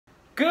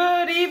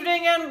Good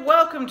evening and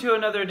welcome to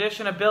another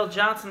edition of Bill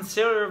Johnson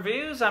Cereal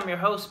Reviews. I'm your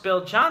host,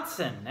 Bill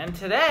Johnson, and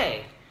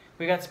today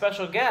we got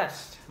special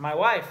guest, my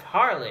wife,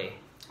 Harley.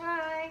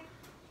 Hi.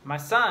 My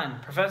son,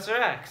 Professor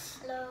X.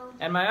 Hello.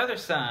 And my other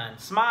son,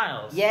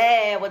 Smiles.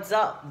 Yeah, what's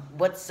up?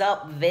 What's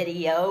up,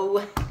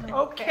 video?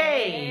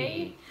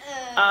 Okay.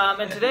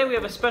 And today we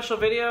have a special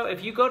video.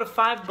 If you go to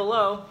Five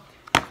Below,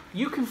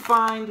 you can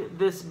find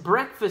this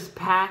breakfast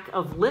pack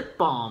of lip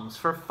balms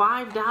for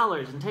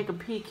 $5. And take a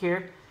peek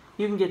here.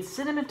 You can get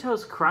Cinnamon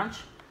Toast Crunch,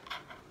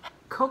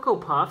 Cocoa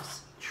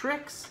Puffs,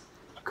 Trix,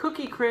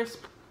 Cookie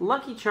Crisp,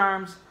 Lucky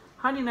Charms,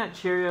 Honey Nut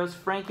Cheerios,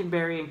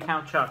 Frankenberry, and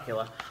Count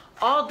Chocula.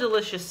 All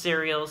delicious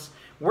cereals.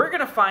 We're going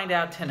to find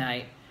out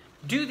tonight,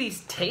 do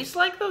these taste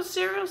like those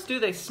cereals? Do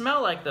they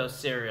smell like those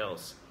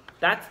cereals?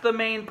 That's the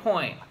main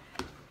point.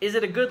 Is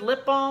it a good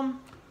lip balm?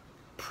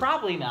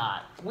 Probably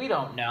not. We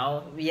don't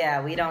know.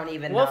 Yeah, we don't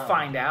even know. We'll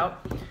find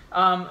out.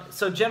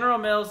 So General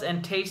Mills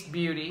and Taste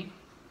Beauty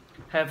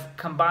have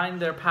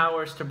combined their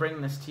powers to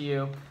bring this to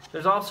you.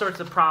 There's all sorts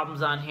of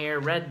problems on here,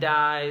 red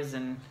dyes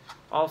and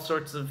all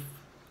sorts of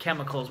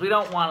chemicals. We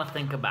don't want to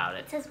think about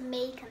it. It says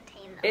may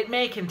contain them. It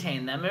may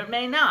contain them, it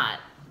may not.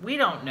 We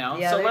don't know.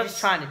 Yeah, so they're let's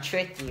just trying to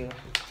trick you.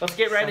 Let's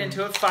get right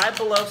into it. Five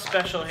Below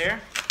special here.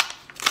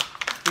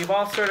 We've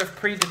all sort of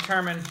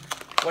predetermined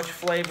which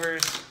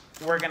flavors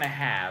we're gonna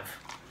have.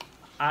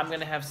 I'm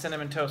gonna have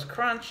Cinnamon Toast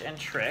Crunch and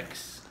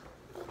Trix.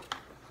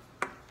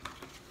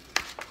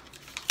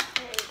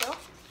 There you go.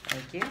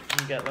 Thank you.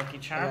 You got Lucky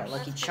Charms. I got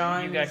Lucky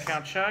Charms. You got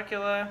Count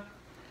Chocula.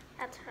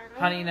 That's her name.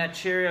 Honey Nut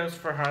Cheerios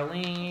for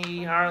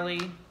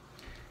Harley.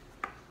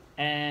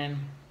 And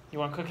you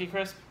want Cookie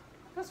Crisp?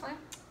 This one.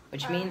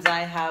 Which means I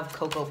have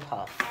Cocoa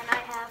Puff. And I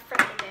have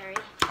Frankenberry.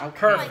 Okay.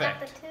 Perfect. I got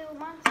the two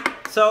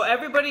monsters. So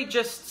everybody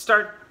just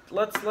start,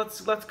 let's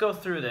go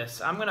through this.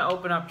 I'm gonna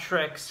open up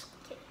Trix.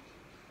 Okay.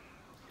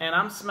 And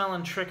I'm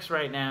smelling Trix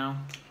right now.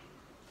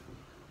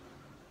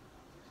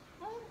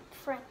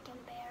 Frankenberry.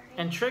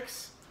 And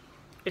Trix,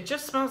 it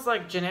just smells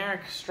like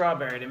generic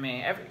strawberry to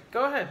me.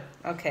 Go ahead.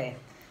 Okay.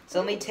 So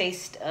let me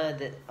taste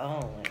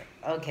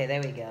okay,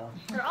 there we go.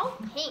 They're all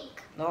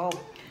pink. Oh,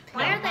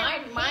 Why are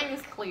they pink? Mine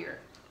is clear.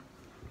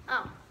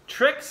 Oh.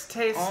 Trix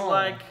tastes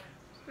like...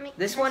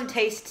 this one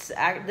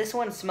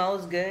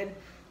smells good,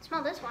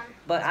 Smell this one.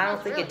 but I don't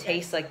Smells think really it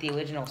tastes like the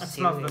original It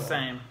cereal. smells the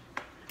same.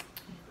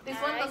 This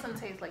one doesn't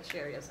taste like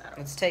Cheerios at all.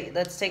 Let's take a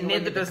look Neither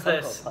at the does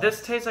Cocoa this. Puff.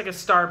 This tastes like a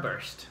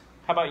Starburst.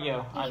 How about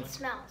you? It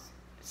smells.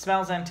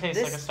 Smells and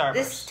tastes like a Starburst.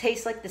 This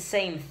tastes like the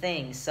same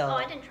thing. So Oh,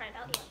 I didn't try it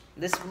out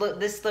yet.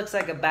 this looks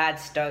like a bad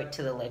start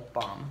to the lip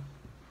balm.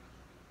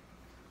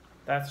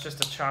 That's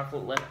just a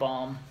chocolate lip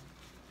balm.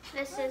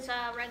 This is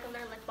a regular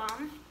lip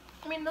balm.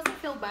 I mean, it doesn't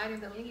feel bad in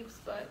the leaves,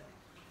 but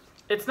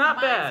It's not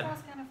mine bad. smells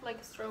kind of like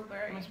a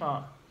strawberry. Let me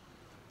smell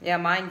Yeah,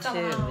 mine too.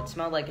 Somehow. It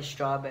smelled like a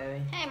strawberry.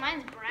 Hey,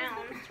 mine's brown.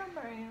 It's like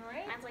strawberry,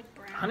 right? Mine's like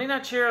brown. it. Honey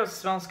Nut Cheerios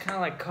smells kind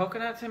of like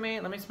coconut to me.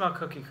 Let me smell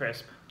Cookie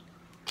Crisp.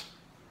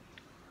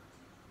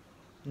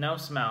 No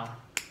smell.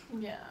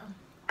 Yeah.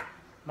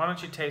 Why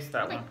don't you taste I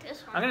that one? like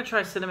this one. I'm going to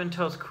try Cinnamon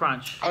Toast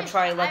Crunch. I'll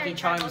try I Lucky already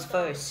tried Charms both of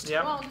them. first.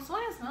 Yep. Well, this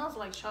one smells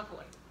like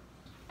chocolate.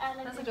 I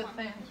like That's a this good one.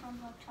 thing. This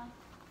one's like chocolate,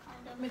 kind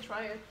Let of. me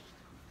try it.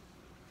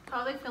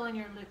 How they feel in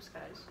your lips,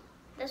 guys?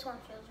 This one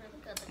feels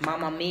really good. The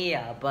Mamma chocolate.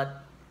 mia,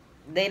 but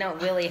they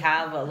don't really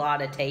have a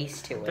lot of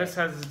taste to it. This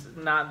has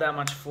not that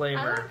much I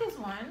flavor. like this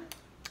one.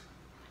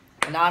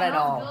 Not at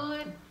Smells all.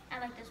 good. I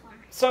like this one.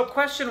 So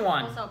question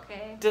one. It's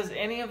okay. Does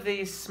any of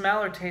these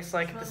smell or taste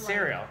like the Smells like-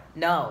 cereal?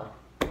 No,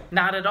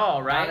 Not at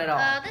all, right? not at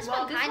all. This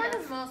Well, one this kind one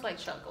of. smells like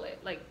chocolate.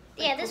 Like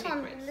Yeah, this Cookie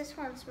one. Crisp. This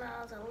one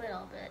smells a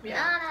little bit.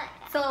 Yeah.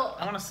 So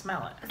I want to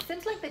smell it. it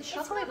seems like the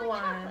chocolate like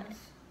ones. chocolate.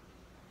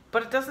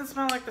 But it doesn't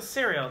smell like the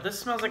cereal. This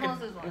smells like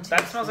Smells a... this one.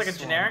 That smells like a This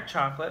one. generic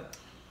chocolate.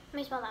 Let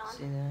me smell that one.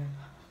 See there?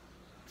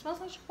 It smells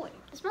like chocolate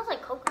It smells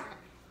like coconut.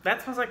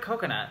 That smells like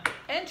coconut.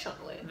 and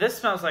chocolate. This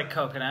smells like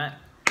coconut.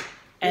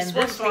 And This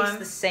this one one tastes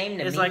the same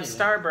to is me. like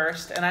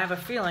Starburst, and I have a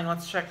feeling,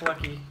 let's check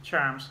Lucky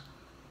Charms.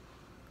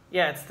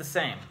 Yeah, it's the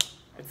same.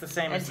 It's the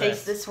same And as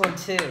taste this. this one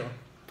too.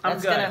 I'm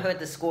That's good. gonna hurt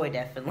the score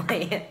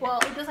definitely. Well,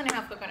 it doesn't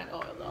have coconut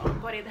oil though,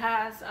 but it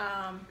has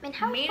I mean,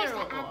 how are we supposed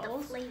mineral to add the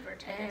oils. flavor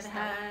to And this? it though?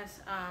 has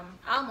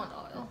almond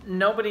oil.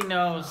 Nobody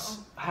knows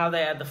how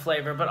they add the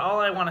flavor, but all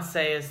I want to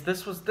say is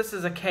this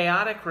is a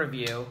chaotic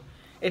review.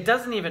 It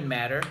doesn't even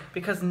matter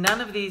because none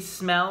of these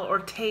smell or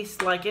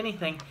taste like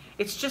anything.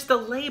 It's just a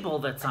label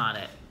that's on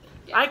it.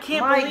 Yeah. I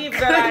can't My believe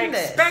that I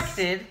goodness.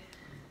 expected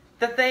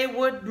that they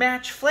would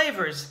match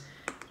flavors.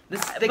 The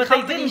But they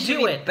company didn't should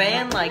do be it.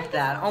 banned like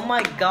that. Oh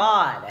my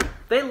god.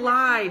 They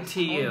lied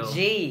to you. Oh,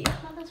 gee.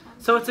 Smell this one.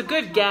 So it's a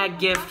good gag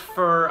gift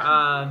for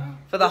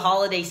For the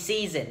holiday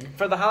season.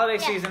 the holiday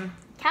Yeah. season.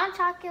 Count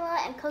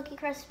Chocula and Cookie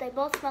Crisp, they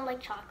both smell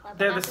like chocolate. but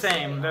They're not the same.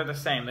 cereal. They're the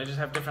same. They just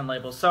have different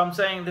labels. So I'm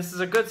saying this is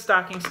a good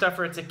stocking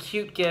stuffer. It's a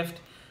cute gift,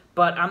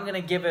 but I'm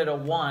gonna give it a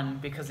 1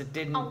 because it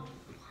didn't Oh.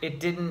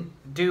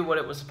 do what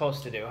it was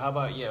supposed to do. How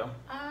about you?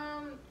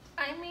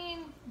 I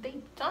mean, they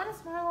don't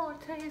smell or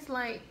taste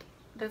like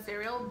the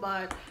cereal,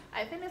 but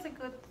I think it's a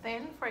good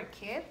thing for a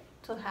kid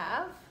to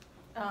have.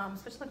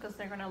 especially because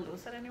they're gonna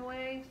lose it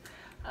anyways.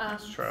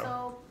 That's true.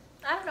 So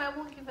I don't know. I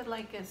will give it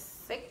like a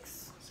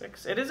 6.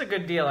 6. It is a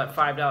good deal at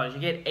 $5. You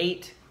get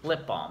 8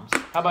 lip balms.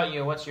 How about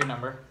you? What's your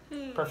number,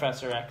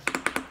 Professor X?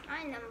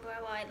 My number,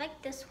 well, I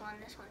like this one.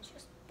 This one's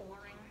just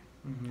boring.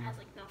 It has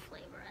like no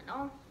flavor at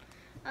all.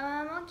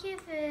 I'll give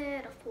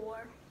it a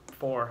 4.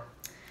 4.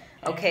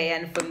 Okay,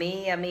 and for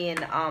me, I mean,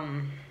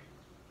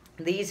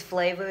 these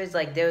flavors,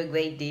 like, they're a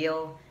great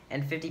deal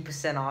and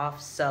 50%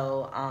 off.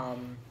 So,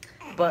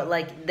 but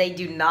like, they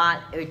do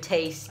not or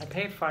taste. I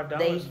paid $5.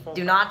 They full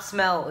do price. not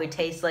smell or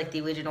taste like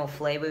the original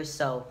flavors.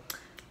 So,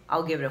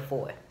 I'll give it a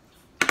 4.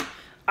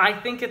 I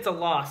think it's a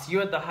loss. You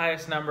had the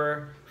highest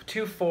number.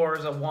 2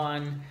 4s, a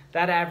 1.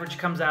 That average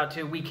comes out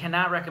to, we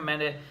cannot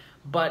recommend it.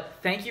 But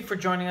thank you for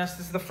joining us.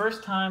 This is the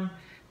first time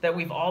that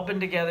we've all been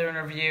together in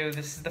a review.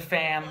 This is the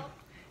fam.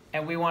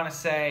 And we want to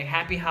say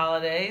happy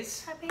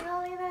holidays. Happy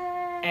holidays.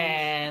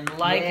 And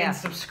like Yeah. and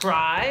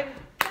subscribe.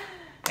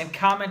 And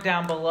comment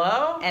down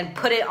below. And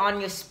put it on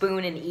your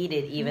spoon and eat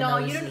it, even No, though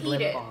you this don't is eat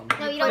lip it. balm.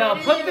 No, you don't No,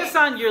 do put it. this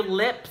on your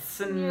lips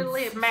and Your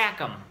lips. smack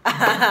them.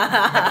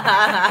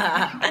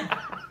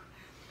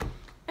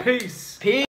 Peace. Peace.